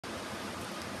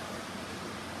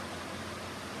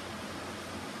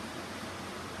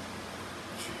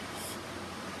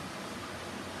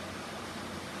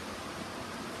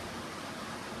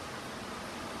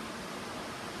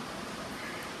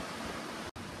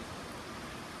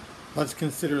Let's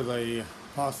consider the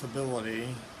possibility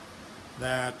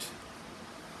that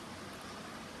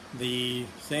the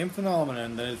same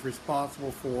phenomenon that is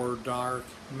responsible for dark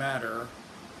matter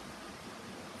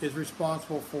is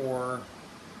responsible for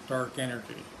dark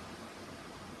energy.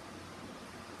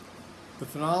 The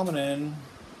phenomenon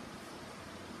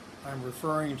I'm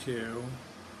referring to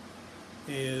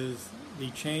is the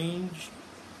change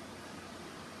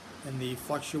in the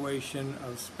fluctuation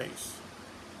of space,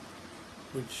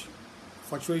 which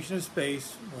fluctuation of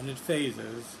space, when it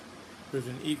phases, there's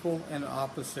an equal and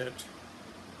opposite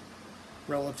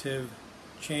relative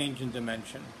change in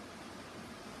dimension.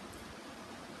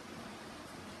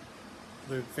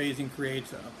 The phasing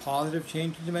creates a positive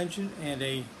change in dimension and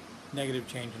a negative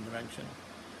change in dimension.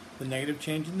 The negative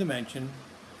change in dimension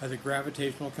has a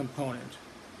gravitational component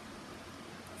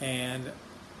and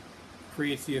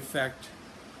creates the effect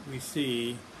we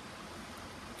see,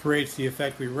 creates the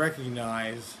effect we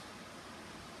recognize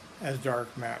as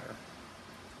dark matter.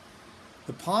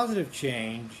 The positive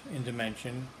change in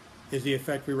dimension is the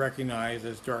effect we recognize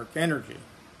as dark energy.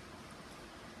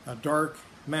 Now, dark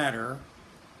matter,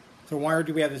 so why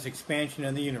do we have this expansion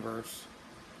in the universe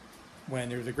when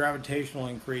there's a gravitational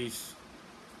increase,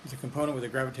 there's a component with a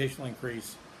gravitational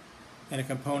increase, and a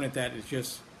component that is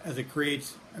just, as it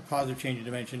creates a positive change in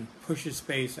dimension, pushes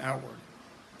space outward.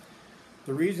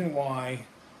 The reason why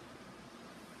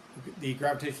the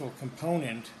gravitational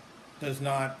component does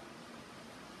not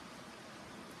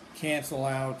cancel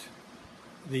out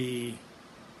the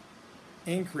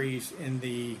increase in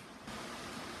the,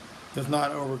 does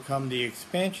not overcome the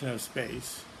expansion of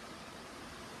space,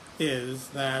 is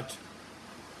that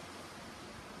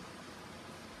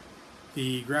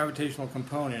the gravitational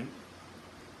component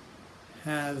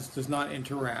does not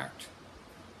interact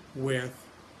with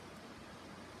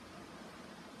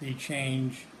the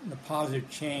change, the positive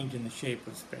change in the shape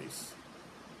of space.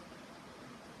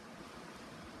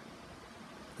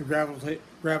 The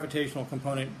gravitational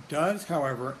component does,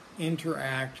 however,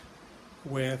 interact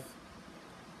with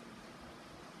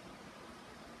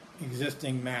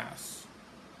existing mass,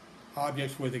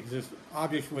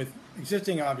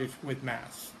 existing objects with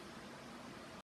mass.